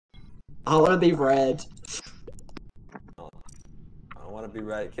I want to be red. I want to be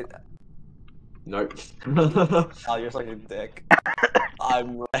red. Nope. Oh, you're such a dick.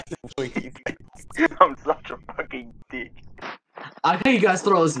 I'm red, please. I'm such a fucking dick. I think you guys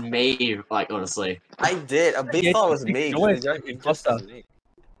thought it was me, like, honestly. I did. A big Yeah, thought was it's me. always It just imposter. was me.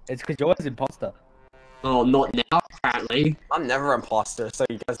 It's because you're always imposter. Oh, not now, apparently. I'm never imposter, so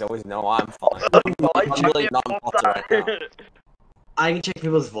you guys always know I'm fine. Why I'm really not imposter right now. I can check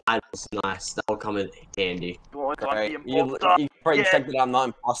people's vitals. Nice. That'll come in handy. Guys, I'm Right. the You imposter. probably Yeah. checked that I'm not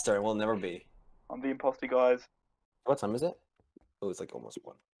imposter and will never be. I'm the imposter, guys. What time is it? Oh, it's like almost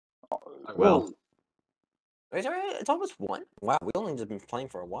 1. Well, It's almost 1? Wow, we only just been playing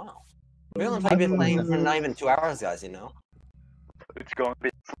for a while. We only been playing for not even 2 hours, guys, you know? It's going a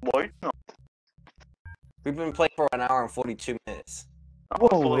bit slow. No. We've been playing for 1 hour and 42 minutes. I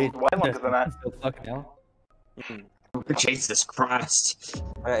thought it was way longer than that. Still fucking hell. Jesus Christ.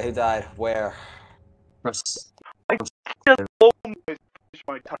 Alright, who died? Where? Press. Just almost finished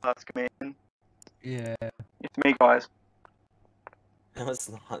my task, man. Yeah. It's me, guys. No, it's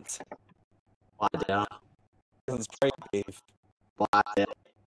not. Why down? It's pretty beef. Why down?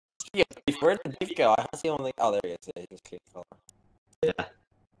 Yeah, beef. Where did the beef go? I don't see only. Oh, there he is. Yeah, he just came color. Yeah.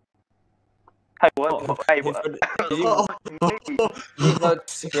 Hey, what? Hey, what? You vote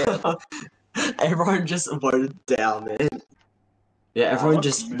skip. Everyone just voted down, man. Yeah, everyone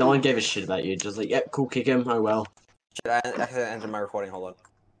just, no one gave a shit about you. Just like, yep, cool, kick him, oh well. Should I accidentally enter my recording? Hold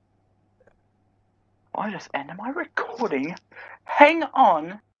on. I just ended my recording. Hang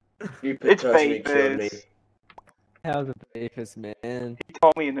on. It's Vapors. How's the Vapors, man? He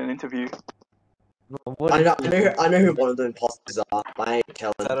told me in an interview. What I know who one of the imposters are. I ain't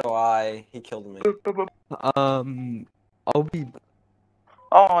telling. So do I. He killed me. I'll be.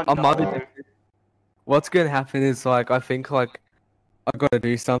 Oh I might no. be. What's gonna happen is like I think like I gotta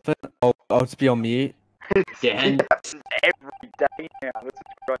do something. I'll just be on mute. Yeah, and Every day now. This is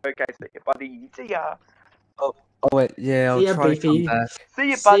great. Okay, see you, buddy. See ya. Oh wait, yeah, I'll See ya, try to come Beefy. back. See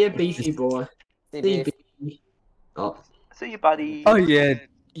you, see buddy. ya, beefy boy. See ya, beefy. Oh, See you, buddy. Oh yeah.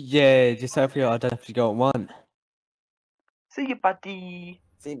 Just hopefully I don't have to go at 1. See you, buddy.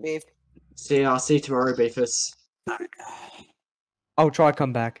 See beef. see ya, I'll see you tomorrow, Beefus. I'll try to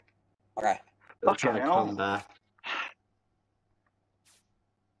come back. Okay. I'll try to Fucking hell. come back.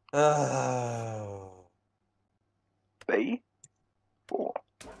 Oh. B4.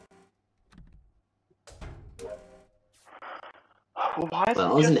 Why is Well,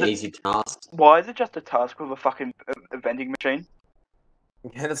 that it was just an a, easy task. Why is it just a task with a fucking vending machine?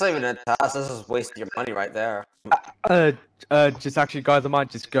 Yeah, that's not even a task. This is wasting your money right there. Just actually, guys, I might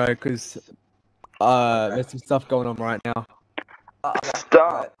just go because there's some stuff going on right now. Okay.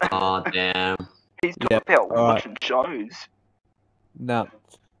 Stop. Oh damn. He's Yeah, talking about alright. watching shows. No.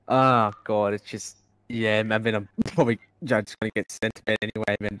 Oh god, it's just I mean I'm probably just gonna get sent to bed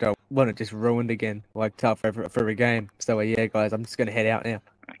anyway, man. Don't want it just ruined again, like tough for every game. So yeah, guys, I'm just gonna head out now.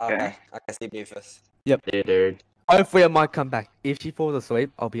 Okay. Okay, see beefus. Yeah, dude. Hopefully I might come back. If she falls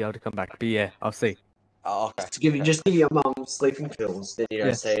asleep, I'll be able to come back. But yeah, I'll see. Oh, okay. Just give your mum sleeping pills. Then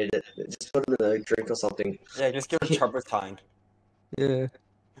Yeah. say that. Just put them in a drink or something. Yeah, just give her turpentine. Yeah.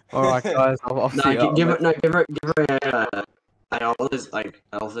 All right, guys. I'll No, see you. give her a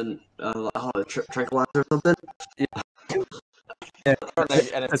tranquilizer or something. Yeah.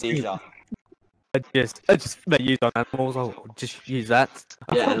 Anesthesia. I just they use on animals. I'll just use that.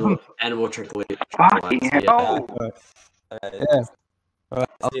 Yeah, animal tranquilizer. Fucking hell. Okay. Yeah. All right.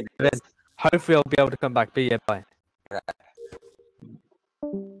 See you, Then hopefully I'll be able to come back. But yeah, bye.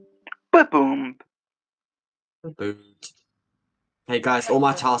 Ba-boom. Hey guys, all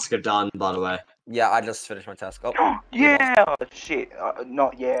my tasks are done, by the way. Yeah, I just finished my task. Oh. Yeah. Shit.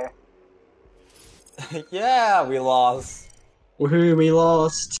 Not yeah. Yeah, we lost. Woohoo, we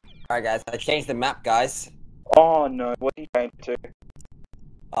lost. Alright, guys, I changed the map, guys. Oh no. What did you change it to?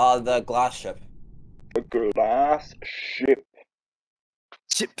 The glass ship. The glass ship.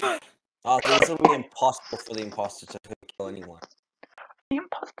 Chip. So this will be impossible for the imposter to kill anyone. The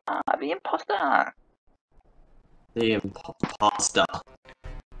imposter. The imposter. The imposter.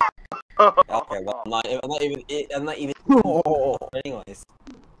 Okay, well, I'm not even. Anyways.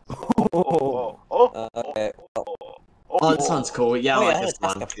 Okay. Well, Oh, this one's cool. Yeah, I I like have this a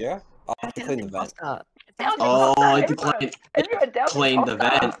task one. up here. I'll have to clean the vent. Oh, I clean the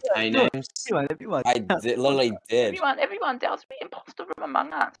vent. Hey, names. Everyone. I literally did. Everyone doubts me. Imposter from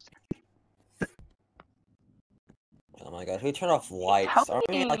Among Us. Oh my god, who turned off lights? Are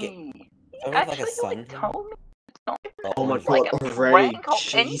we like a Actually, sun? told me. Oh my It's like god, a already. prank or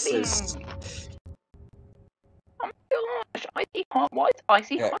Jesus. anything. Oh my gosh, I Icy Hot? Why is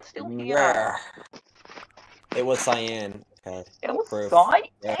Icy Okay. Hot still here? Yeah. It was cyan. Okay. It was Proof.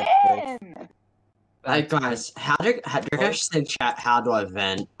 cyan. Hey guys, how do you guys in chat? How do I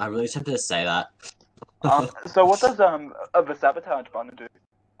vent? I really just have to say that. So what does the sabotage button do?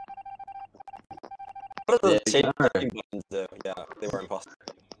 What There are you the go. buttons do? Yeah, they were impossible.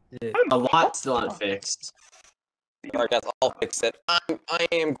 Yeah. The light's still unfixed. Alright guys, I'll fix it. I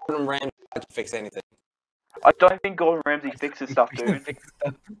am Gordon Ramsay. I can fix anything. I don't think Gordon Ramsay fixes stuff, dude.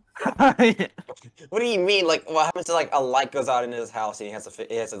 Yeah. What do you mean? Like, what happens to like a light goes out in his house and he has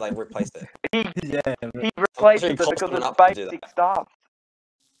to like replace it? He but replaces he it calls because someone it's up to do basic stuff.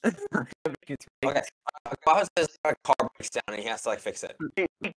 it's Okay, what happens if a car breaks down and he has to like fix it? He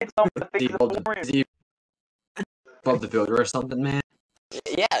gets someone to fix Do it you for him. do you Bob the Builder or something, man?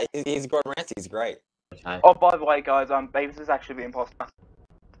 Yeah, he's Gordon Ramsay. He's great. Okay. Oh, by the way, guys, Babies is actually the imposter.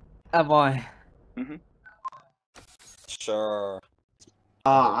 Am I? Sure.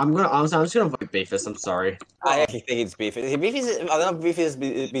 I'm just gonna vote Beefus. I'm sorry. I actually think it's Beef. Beef is. I don't know if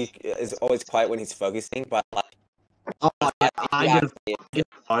Beef is always quiet when he's focusing, but like. Oh yeah, I'm yeah, gonna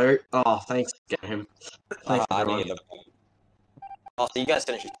vote. Oh, thanks, game. Thanks, I everyone. need it. Oh, so you guys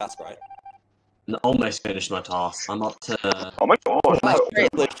finished your task, right? Almost finished my task. I'm up to. Oh my gosh. That's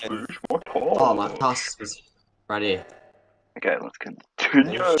great, Lucian. Oh, my task is right here. Okay, let's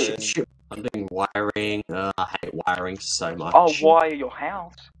continue. Lucian. Shoot. I'm doing wiring. I hate wiring so much. Oh, wire your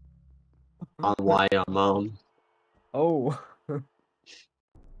house. Wire, Oh. Oh.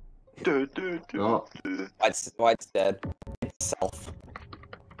 White's dead. Itself.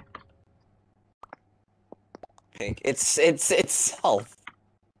 Pink. It's itself.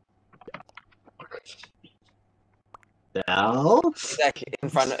 Dell? It's like in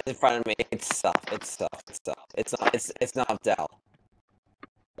front of me. It's self. It's not Dell.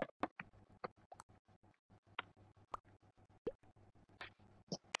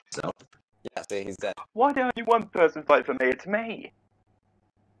 So. Yeah, see, he's dead. Why did only one person vote for me? It's me.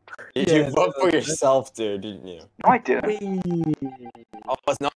 You vote for yourself, dude, didn't you? No, I didn't. Oh,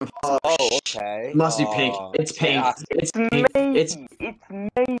 it's not impossible. Oh, okay. Must be pink. Oh, It's pink. yeah. It's Me. pink. It's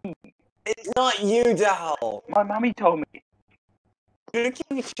me. It's not you, Dal. My mummy told me. You can't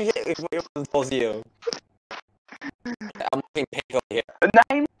be shit if your mom tells you. I'm looking pink over here. The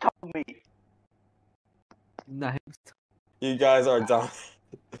name told me. Nice. You guys are dumb.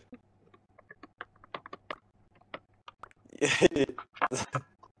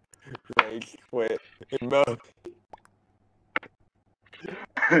 Like, wait, Mo.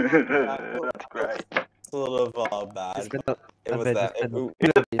 That's great. It's a little bad. Just been up- It I was bet that. just It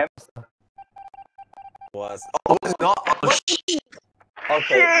been ooh, was. Oh, it's not. Oh,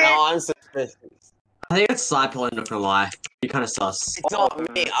 okay, now I'm suspicious. I think it's side pillow, not gonna lie. You kinda sus. It's not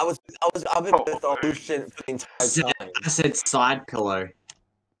me. I've been with Lucian for the entire time. I said side pillow.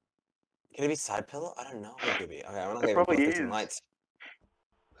 Can it be side pillow? I don't know. It could be. Okay, I'm not It gonna probably put some is. lights.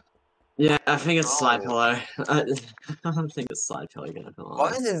 Yeah, I think it's side No. pillow. I think it's side pillow, gonna Why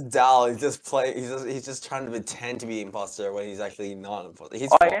lie. is this Dal? He's just play. He's just trying to pretend to be imposter when he's actually not imposter.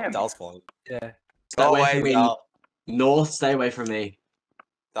 He's I fault. am. Dal's fault. Yeah. Stay away from me. Dal. North, stay away from me.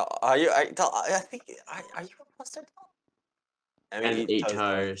 Dal, are you? Dal, I think. Are you imposter, Dal? I mean, And eat Toes, though.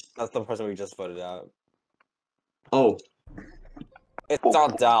 toes. That's the person we just voted out. Oh. It's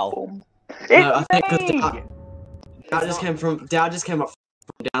not Dal. No, I think It's because me! Dow just came up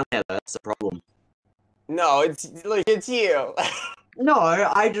from down there, though. That's the problem. No, it's you. No,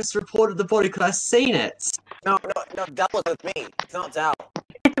 I just reported the body because I seen it. no, Dal was with me. It's not Dal.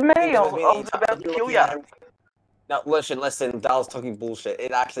 It's me! He I was with me the was entire- about to you were kill looking ya. at him. No, listen, Dal's talking bullshit.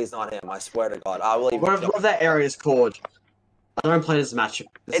 It actually is not him. I swear to God. I will even What if that area is called? I don't play this match.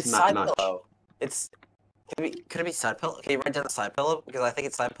 It's side pillow. It's. Could it be side pillow? Can you write down the side pillow? Because I think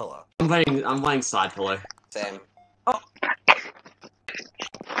it's side pillow. I'm playing side pillow. Same.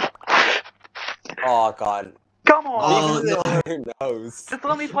 Oh God. Come on! Oh, no. Who knows? Just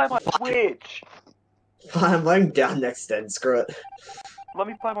let me play my Switch! I'm laying down next then. Screw it. Let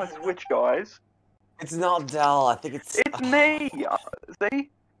me play my Switch, guys. It's not Dal. I think it's. It's me! See?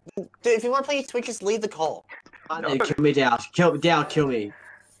 Dude, if you want to play Twitch, just leave the call. No. Kill me, Dow. Kill me.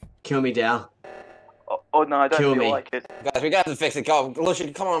 Kill me, Dow. Oh no, I don't Kill feel me. like it. Guys, we got to fix it. Go,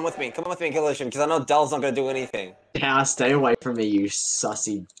 Lucian, come on with me. Come on with me and kill Lucian, because I know Dal's not gonna do anything. Dow, stay away from me, you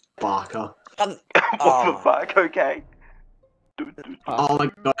sussy barker. What Oh. the fuck? Okay. Oh my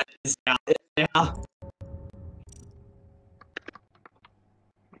god, it's Dow. It's Dow.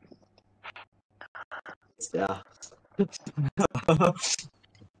 It's Dow.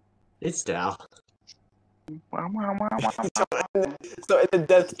 It's Dow. Wow, wow, wow, wow. So in the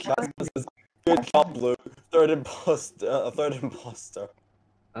death count, this is good job, Blue. third imposter. A third imposter.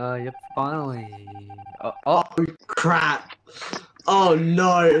 Yep, finally. Oh, Oh crap! Oh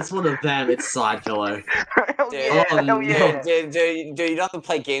no, it's one of them. It's Side Pillow. Hell Dude, yeah, oh, hell no. yeah. Dude, you don't have to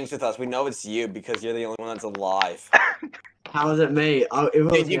play games with us. We know it's you because you're the only one that's alive. How is it me? Oh, it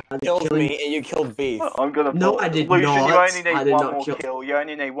was Dude, you me. killed Killing- me and you killed Beef. I'm gonna No, fall. I did Lucian, you not. only I need did one not more kill- kill. You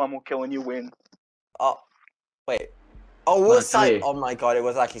only need one more kill and you win. Oh, wait. Oh, it What was did I side. say? Oh my god, it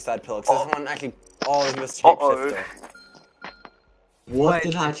was actually Side Pillow. Cause this one actually. Oh, he was Uh-oh. shapeshifter. What Wait.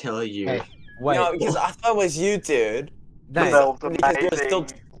 did I tell you? hey, wait. No, because I thought it was you, dude. The Names, bell's because you're still-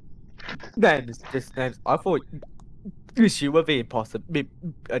 amazing. just names. I thought you were the imposter,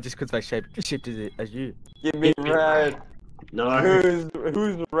 just because I shifted it as you. You mean red? No, Who's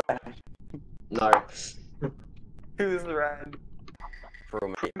red? no. Who's red?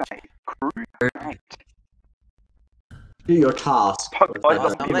 Crewmate. Crewmate. Do your task. Fuck, Or I is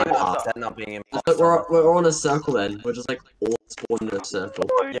don't that I'm my not even task? upset not being It's imposter. like we're on a circle then. We're just like all spawned in a circle.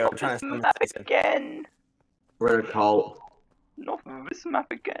 Yeah, we're trying to Not send this map Jason. again. We're in a cult. Not this map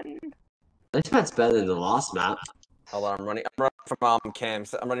again. This map's better than the last map. Hold on, I'm running from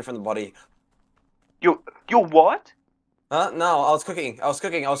cams. I'm running from the body. You're what? Huh? No, I was cooking.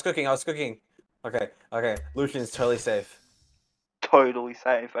 Okay. Lucian's totally safe. Totally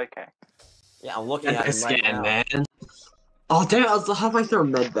safe. Okay. Yeah, I'm looking Get at a him right scan, now. man. Oh damn it! I was halfway through a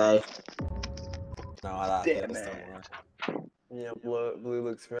med bay. No, that Damn that's it. still more. Yeah, blue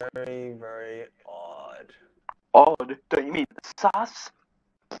looks very, very odd. Odd. Don't you mean sus?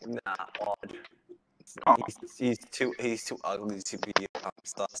 Nah, odd. Oh. He's too ugly to be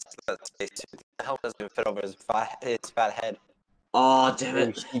sus. That face the hell doesn't even fit over his fat head. Oh damn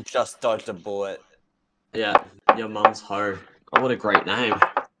And it! he just dodged a bullet. Yeah, your mum's hoe. Oh, what a great name.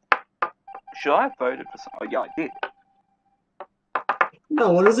 Should I have voted for some? Oh yeah, I did.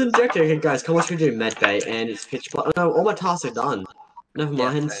 No, what is injecting? Okay, guys, come watch me do med bay, and it's pitch black. Oh, no, all my tasks are done. Never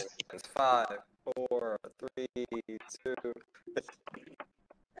mind. Yeah, it's 5, 4, 3, 2.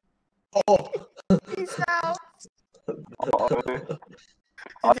 Oh. Peace out.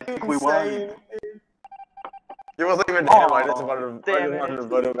 I think we won. You wasn't even him. I just wanted to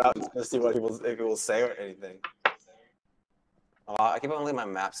vote him out to see what if he will say or anything. I keep on looking at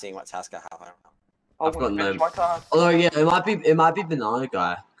my map, seeing what task I have. I don't know. I've got finish no- my task. Although yeah, it might be banana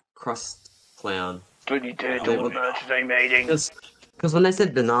guy, crust clown. Don't you dare Oh, join what- emergency meeting. Because when they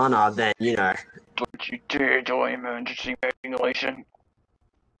said banana, then you know. Don't you dare join emergency meeting, Alicia.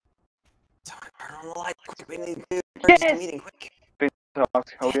 Turn on the light, quick! We need to Yes! meeting, quick!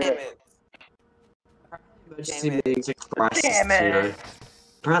 Task. Oh Damn yeah. it! Emergency Damn it. meeting's a crisis, Damn you know. it.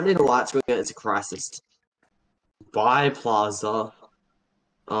 Apparently the light's going out, it's a crisis. Bye, Plaza.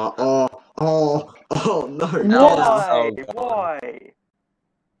 Oh no. Why? God. Why?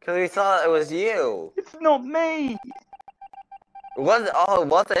 Because we thought it was you. It's not me. Was it? Oh,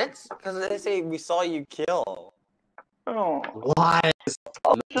 was it? Because they say we saw you kill. Oh. Why? I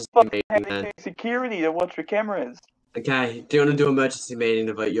was just Emergency fucking meeting, man. having security to watch the cameras. Okay, do you want to do emergency meeting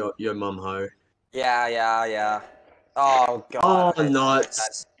to vote your mum ho? Yeah. Oh god. Oh, okay,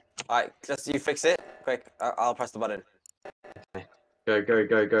 nuts. Alright, just you fix it. Quick, I'll press the button.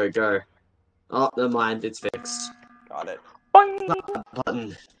 Go. Oh, never mind, it's fixed. Got it. Boing.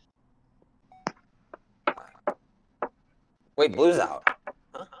 Button. Wait, blue's out.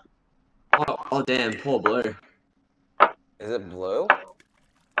 Oh damn, poor Blue. Is it blue?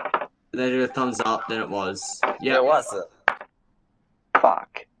 They did a thumbs up, then it was. Yeah, Yeah. it was.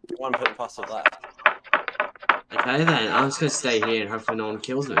 Fuck. One put imposter left. Okay then, I'm just gonna stay here and hopefully no one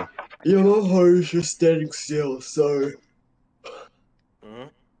kills me. Yeah, my ho's just standing still, so. Hmm?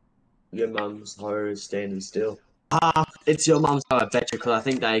 Your mum's hoe is standing still. It's your mum's hoe, I bet you, because I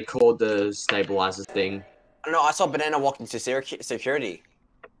think they called the stabilizer thing. No, I saw Banana walk into security.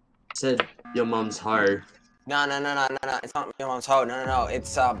 Said your mum's hoe. No. It's not your mom's hoe. No.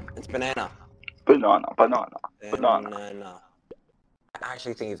 It's Banana. Banana. Banana. I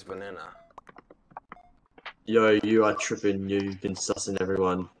actually think it's Banana. Yo, you are tripping, you've been sussing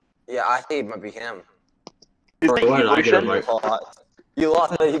everyone. Yeah, I think it might be him. Is Bro, it why did I get a Lucian? vote? You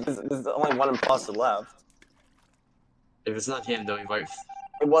lost. There's only one imposter left. If it's not him, then we vote.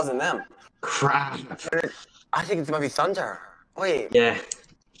 It wasn't them. Crap. I think it might be Thunder. Wait. Yeah.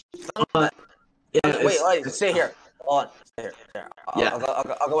 Yeah, Wait, stay here. Hold on. Stay here. Yeah.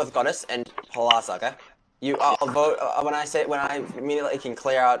 I'll go with Goddess and Palasa, okay? I'll vote when I immediately can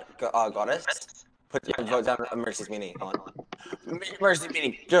clear out Goddess. Vote down emergency meeting. Hold on. Emergency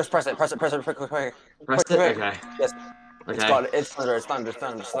meeting. Just press it. Quick. Press it? quick. Okay. Yes. Okay. It's Thunder.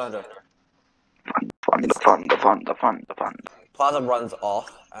 Thunder. Thunder. Plaza runs off.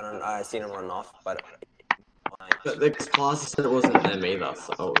 I seen him run off, but But the Plaza said it wasn't them either,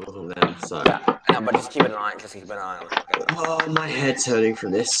 so it wasn't them, so... No, but just keep an eye. Just keep an eye on it. Okay? Oh, my head's hurting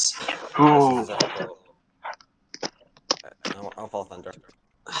from this. Oh, This is difficult. I'll follow Thunder.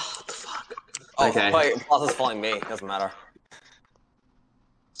 What the fuck? Oh, Okay. wait, Plaza's following me. Doesn't matter.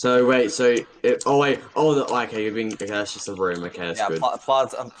 So, wait, so... okay, you're being... Okay, that's just a room, okay, that's Yeah, good.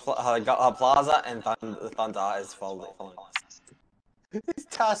 Plaza and Thunder is following us. His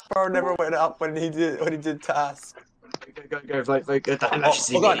taskbar never went up when he did task. Go, vote, go.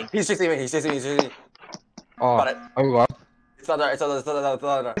 Oh god, he's chasing me, he's chasing me. Oh, Got it. oh god. It's Thunder.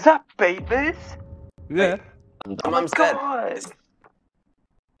 is that Beatles? Yeah. I'm Oh done. my Mum's dead. god!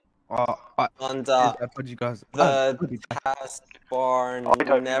 And I put you guys. the taskbar I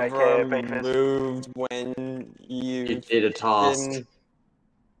don't never make it, moved when You you did a task.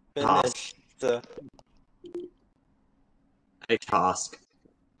 finished the... A task.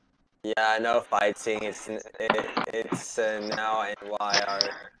 Yeah, I know fighting. It's now in why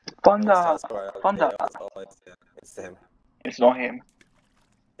Thunder! Thunder! It's him. It's not him.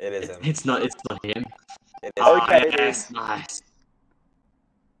 It is him. It's not him. It is Okay, him. it Yes, is. nice.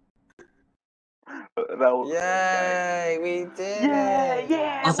 Yay! We did Yeah, it!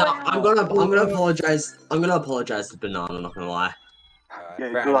 yeah! Also, wow. I'm gonna apologize. I'm gonna apologize to Banana. I'm not gonna lie. Alright,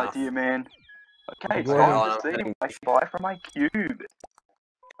 Yeah, fair good enough. idea, man. Okay, it's Okay, time well, to see my spy from my cube.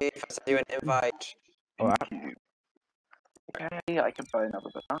 If I send you an invite. Alright. Cube. Okay, I can buy another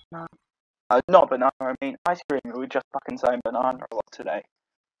banana. Not banana, I mean ice cream. We were just fucking saying banana a lot today.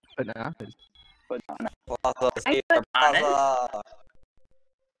 Bananas. Banana. Plaza's Hey, here, bananas.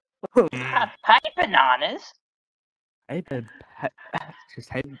 Plaza! Hey, bananas! Hey, just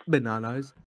hate bananas.